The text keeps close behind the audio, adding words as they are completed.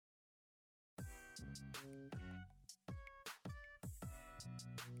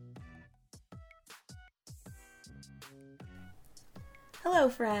Hello,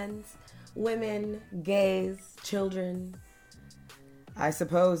 friends, women, gays, children, I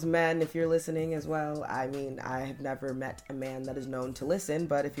suppose men, if you're listening as well. I mean, I have never met a man that is known to listen,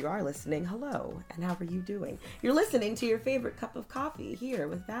 but if you are listening, hello, and how are you doing? You're listening to your favorite cup of coffee here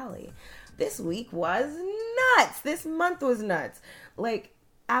with Valley. This week was nuts. This month was nuts. Like,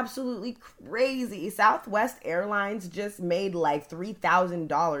 absolutely crazy. Southwest Airlines just made like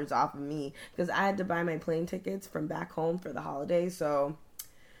 $3,000 off of me because I had to buy my plane tickets from back home for the holidays. So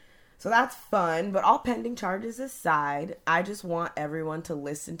that's fun, but all pending charges aside, I just want everyone to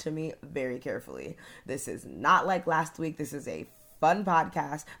listen to me very carefully. This is not like last week. This is a fun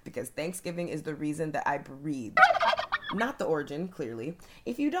podcast because Thanksgiving is the reason that I breathe. Not the origin, clearly.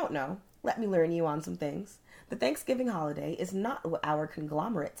 If you don't know, let me learn you on some things. The Thanksgiving holiday is not what our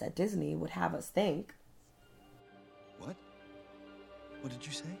conglomerates at Disney would have us think. What? What did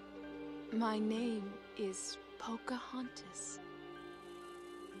you say? My name is Pocahontas.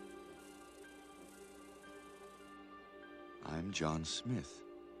 I'm John Smith.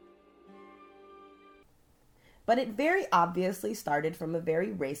 But it very obviously started from a very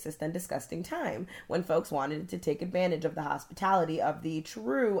racist and disgusting time when folks wanted to take advantage of the hospitality of the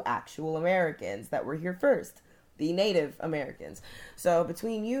true actual Americans that were here first, the Native Americans. So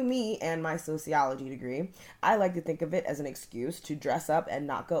between you, me, and my sociology degree, I like to think of it as an excuse to dress up and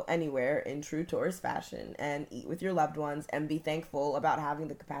not go anywhere in true tourist fashion and eat with your loved ones and be thankful about having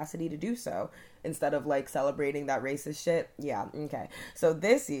the capacity to do so instead of like celebrating that racist shit. Yeah, okay. So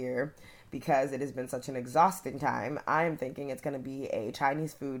this year, because it has been such an exhausting time, I am thinking it's going to be a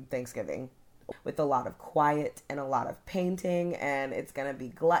Chinese food Thanksgiving with a lot of quiet and a lot of painting, and it's going to be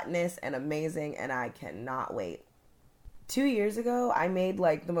gluttonous and amazing, and I cannot wait. 2 years ago, I made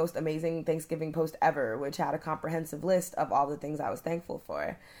like the most amazing Thanksgiving post ever, which had a comprehensive list of all the things I was thankful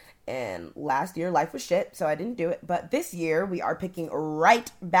for. And last year, life was shit, so I didn't do it. But this year, we are picking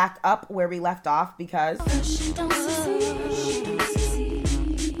right back up where we left off because...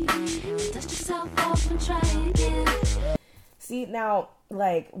 See, now,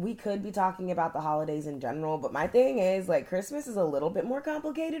 like, we could be talking about the holidays in general, but my thing is, like, Christmas is a little bit more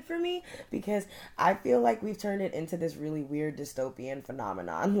complicated for me because I feel like we've turned it into this really weird dystopian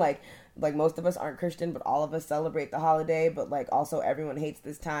phenomenon. Like most of us aren't Christian, but all of us celebrate the holiday, but, like, also everyone hates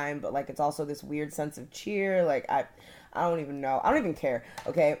this time, but, like, it's also this weird sense of cheer. Like, I don't even know. I don't even care.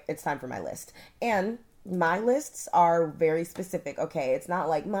 Okay, it's time for my list. And my lists are very specific, okay? It's not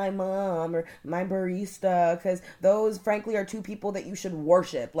like my mom or my barista, because those, frankly, are two people that you should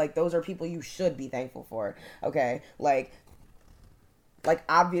worship. Like, those are people you should be thankful for, okay? Like,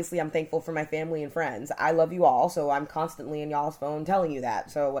 obviously, I'm thankful for my family and friends. I love you all, so I'm constantly in y'all's phone telling you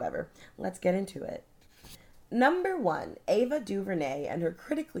that, so whatever. Let's get into it. Number 1, Ava DuVernay and her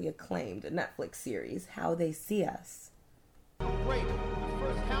critically acclaimed Netflix series, How They See Us. Great.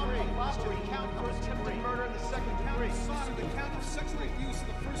 First count of robbery, count of attempted murder, and the second count of assault, the count of sexual abuse, and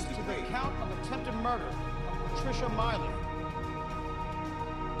the first degree. The count of attempted murder of Patricia Miley.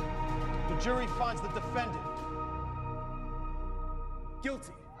 The jury finds the defendant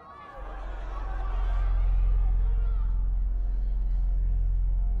guilty.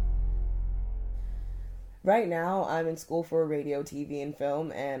 Right now, I'm in school for radio, TV, and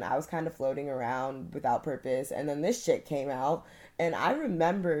film, and I was kind of floating around without purpose, and then this shit came out, and I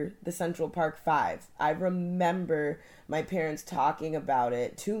remember the Central Park Five. I remember my parents talking about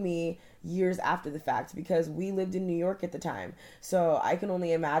it to me years after the fact because we lived in New York at the time. So I can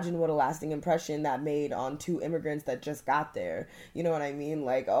only imagine what a lasting impression that made on two immigrants that just got there. You know what I mean?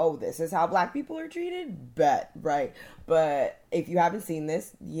 Like, oh, this is how black people are treated? Bet, right? But if you haven't seen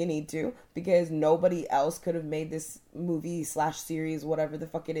this, you need to, because nobody else could have made this movie / series, whatever the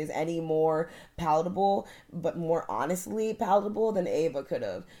fuck it is, any more palatable, but more honestly palatable than Ava could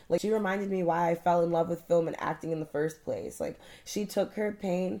have. Like, she reminded me why I fell in love with film and acting in the first place. Like, she took her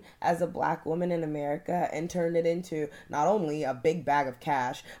pain as a black woman in America and turned it into not only a big bag of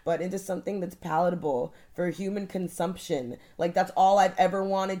cash, but into something that's palatable for human consumption. Like, that's all I've ever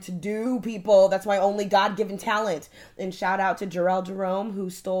wanted to do, people. That's my only God-given talent. And shout out to Jarrell Jerome, who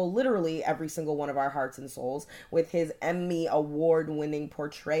stole literally every single one of our hearts and souls with his Emmy award-winning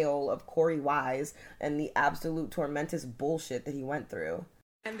portrayal of Corey Wise and the absolute tormentous bullshit that he went through.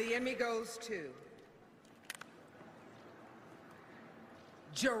 And the Emmy goes to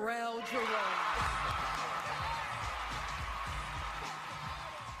Jarrell Jerome.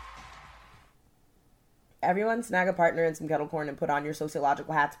 Everyone snag a partner and some kettle corn and put on your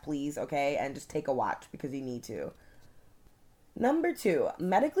sociological hats, please, okay? And just take a watch because you need to. Number 2,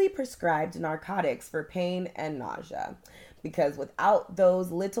 medically prescribed narcotics for pain and nausea. Because without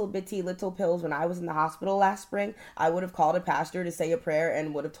those little pills when I was in the hospital last spring, I would have called a pastor to say a prayer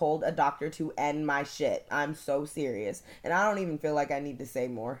and would have told a doctor to end my shit. I'm so serious. And I don't even feel like I need to say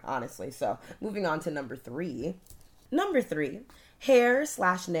more, honestly. So moving on to number 3. Number 3,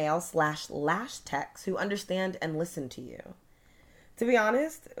 hair/nail/lash techs who understand and listen to you. To be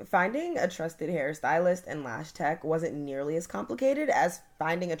honest, finding a trusted hairstylist and lash tech wasn't nearly as complicated as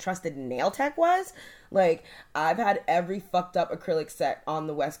finding a trusted nail tech was. Like, I've had every fucked up acrylic set on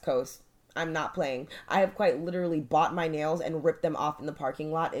the West Coast. I'm not playing. I have quite literally bought my nails and ripped them off in the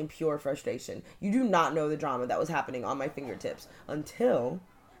parking lot in pure frustration. You do not know the drama that was happening on my fingertips until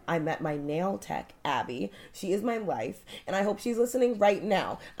I met my nail tech, Abby. She is my life, and I hope she's listening right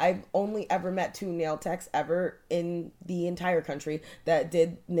now. I've only ever met 2 nail techs ever in the entire country that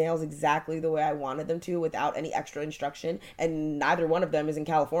did nails exactly the way I wanted them to without any extra instruction, and neither one of them is in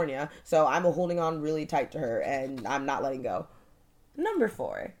California, so I'm holding on really tight to her, and I'm not letting go. Number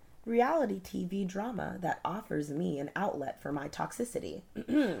 4, reality TV drama that offers me an outlet for my toxicity.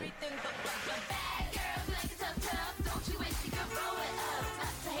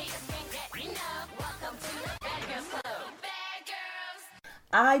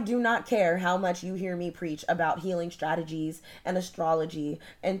 I do not care how much you hear me preach about healing strategies and astrology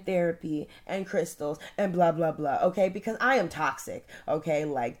and therapy and crystals and blah, blah, blah, okay? Because I am toxic, okay?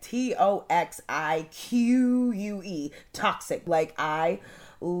 Like TOXIQUE, toxic. Like, I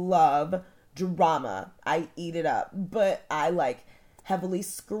love drama. I eat it up. But I like heavily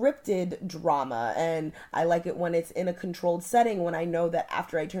scripted drama, and I like it when it's in a controlled setting, when I know that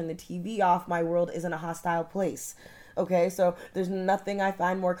after I turn the TV off, my world isn't a hostile place. Okay, so there's nothing I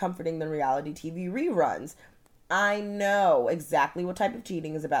find more comforting than reality TV reruns. I know exactly what type of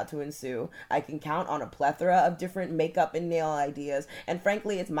cheating is about to ensue. I can count on a plethora of different makeup and nail ideas, and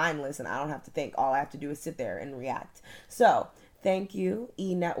frankly, it's mindless and I don't have to think. All I have to do is sit there and react. So, thank you,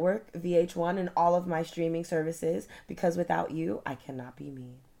 E! Network, VH1, and all of my streaming services, because without you, I cannot be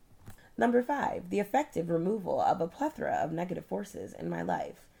me. Number 5, the effective removal of a plethora of negative forces in my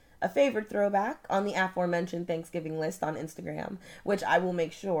life. A favored throwback on the aforementioned Thanksgiving list on Instagram, which I will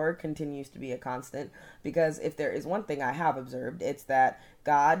make sure continues to be a constant, because if there is one thing I have observed, it's that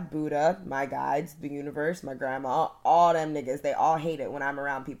God, Buddha, my guides, the universe, my grandma, all them niggas, they all hate it when I'm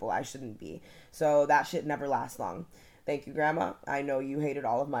around people I shouldn't be. So that shit never lasts long. Thank you, Grandma. I know you hated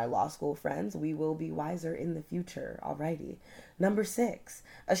all of my law school friends. We will be wiser in the future. Alrighty. Number 6,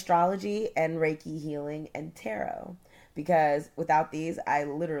 astrology and Reiki healing and tarot. Because without these, I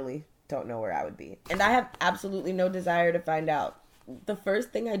literally don't know where I would be. And I have absolutely no desire to find out. The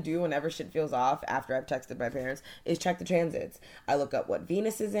first thing I do whenever shit feels off after I've texted my parents is check the transits. I look up what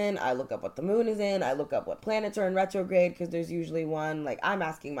Venus is in. I look up what the moon is in. I look up what planets are in retrograde, because there's usually one. Like, I'm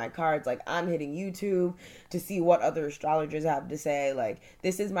asking my cards. Like, I'm hitting YouTube to see what other astrologers have to say. Like,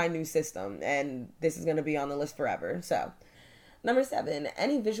 this is my new system, and this is going to be on the list forever. So, number 7,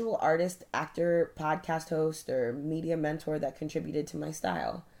 any visual artist, actor, podcast host, or media mentor that contributed to my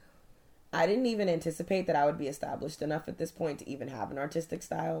style. I didn't even anticipate that I would be established enough at this point to even have an artistic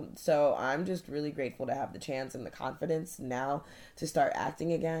style, so I'm just really grateful to have the chance and the confidence now to start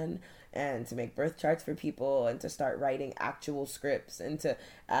acting again, and to make birth charts for people, and to start writing actual scripts, and to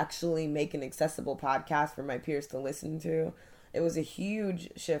actually make an accessible podcast for my peers to listen to. It was a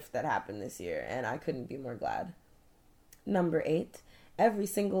huge shift that happened this year, and I couldn't be more glad. Number 8, every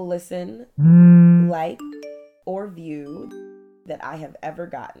single listen, like, or view that I have ever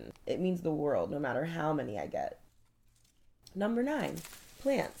gotten. It means the world, no matter how many I get. Number 9,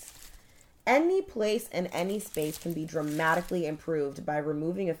 plants. Any place and any space can be dramatically improved by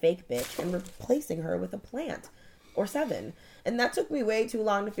removing a fake bitch and replacing her with a plant. Or 7. And that took me way too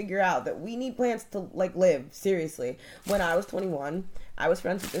long to figure out that we need plants to, like, live. Seriously. When I was 21, I was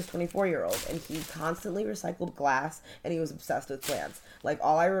friends with this 24-year-old, and he constantly recycled glass, and he was obsessed with plants. Like,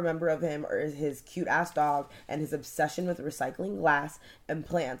 all I remember of him is his cute-ass dog and his obsession with recycling glass and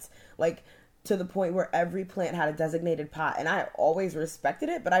plants. Like, to the point where every plant had a designated pot, and I always respected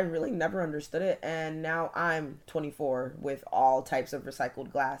it, but I really never understood it, and now I'm 24 with all types of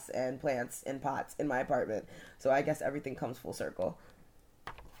recycled glass and plants and pots in my apartment, so I guess everything comes full circle.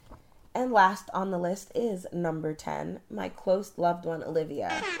 And last on the list is number 10, my close loved one,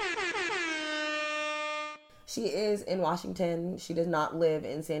 Olivia. She is in Washington. She does not live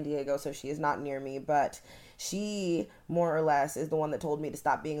in San Diego, so she is not near me, but she, more or less, is the one that told me to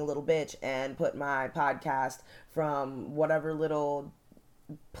stop being a little bitch and put my podcast from whatever little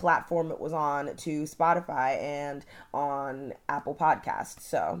platform it was on to Spotify and on Apple Podcasts.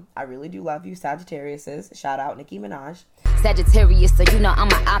 So I really do love you, Sagittariuses. Shout out Nicki Minaj. Sagittarius, so you know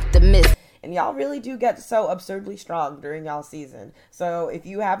I'm an optimist. And y'all really do get so absurdly strong during y'all season. So if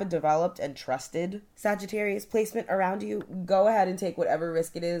you have a developed and trusted Sagittarius placement around you, go ahead and take whatever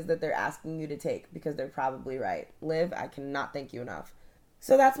risk it is that they're asking you to take, because they're probably right. Liv, I cannot thank you enough.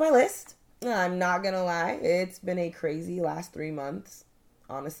 So that's my list. I'm not gonna lie, it's been a crazy last 3 months.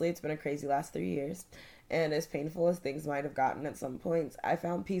 Honestly, it's been a crazy last 3 years. And as painful as things might have gotten at some points, I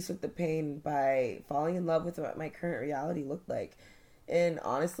found peace with the pain by falling in love with what my current reality looked like. And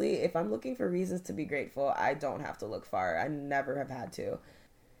honestly, if I'm looking for reasons to be grateful, I don't have to look far. I never have had to.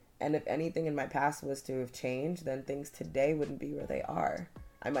 And if anything in my past was to have changed, then things today wouldn't be where they are.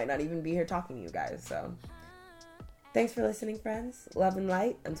 I might not even be here talking to you guys. So thanks for listening, friends. Love and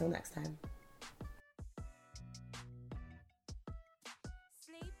light. Until next time.